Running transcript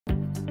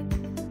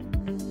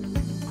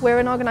We're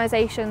an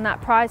organisation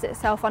that prides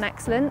itself on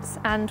excellence,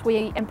 and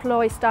we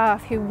employ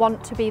staff who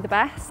want to be the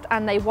best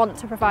and they want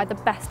to provide the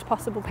best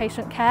possible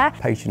patient care.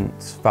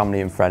 Patients,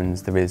 family and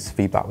friends, there is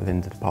feedback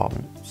within the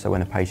department. So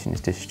when a patient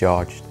is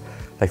discharged,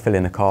 they fill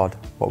in a card,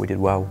 what we did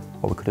well,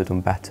 what we could have done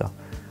better,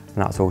 and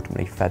that's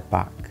ultimately fed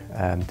back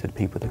to the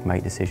people that can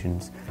make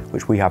decisions,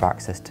 which we have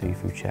access to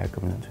through shared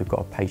governance. We've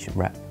got a patient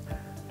rep,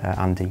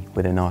 Andy,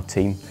 within our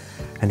team,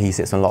 and he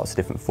sits on lots of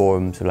different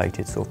forums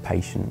related to sort of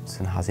patients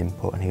and has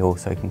input, and he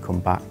also can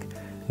come back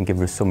and give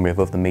us a summary of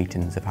other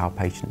meetings of how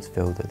patients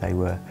feel that they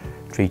were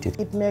treated.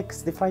 It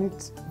makes the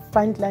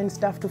frontline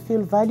staff to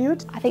feel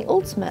valued. I think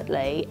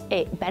ultimately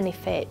it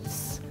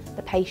benefits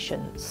the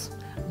patients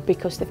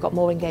because they've got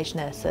more engaged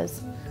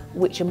nurses,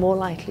 which are more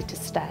likely to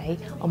stay,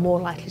 are more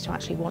likely to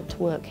actually want to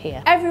work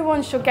here.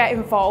 Everyone should get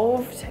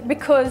involved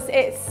because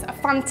it's a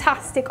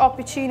fantastic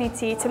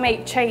opportunity to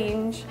make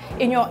change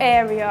in your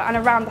area and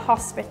around the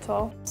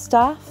hospital.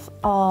 Staff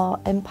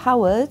are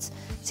empowered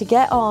to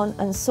get on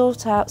and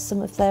sort out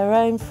some of their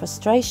own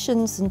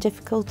frustrations and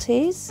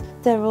difficulties.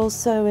 They're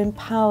also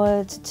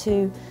empowered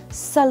to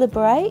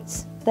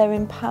celebrate, they're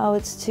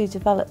empowered to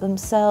develop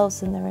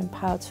themselves, and they're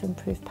empowered to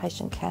improve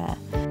patient care.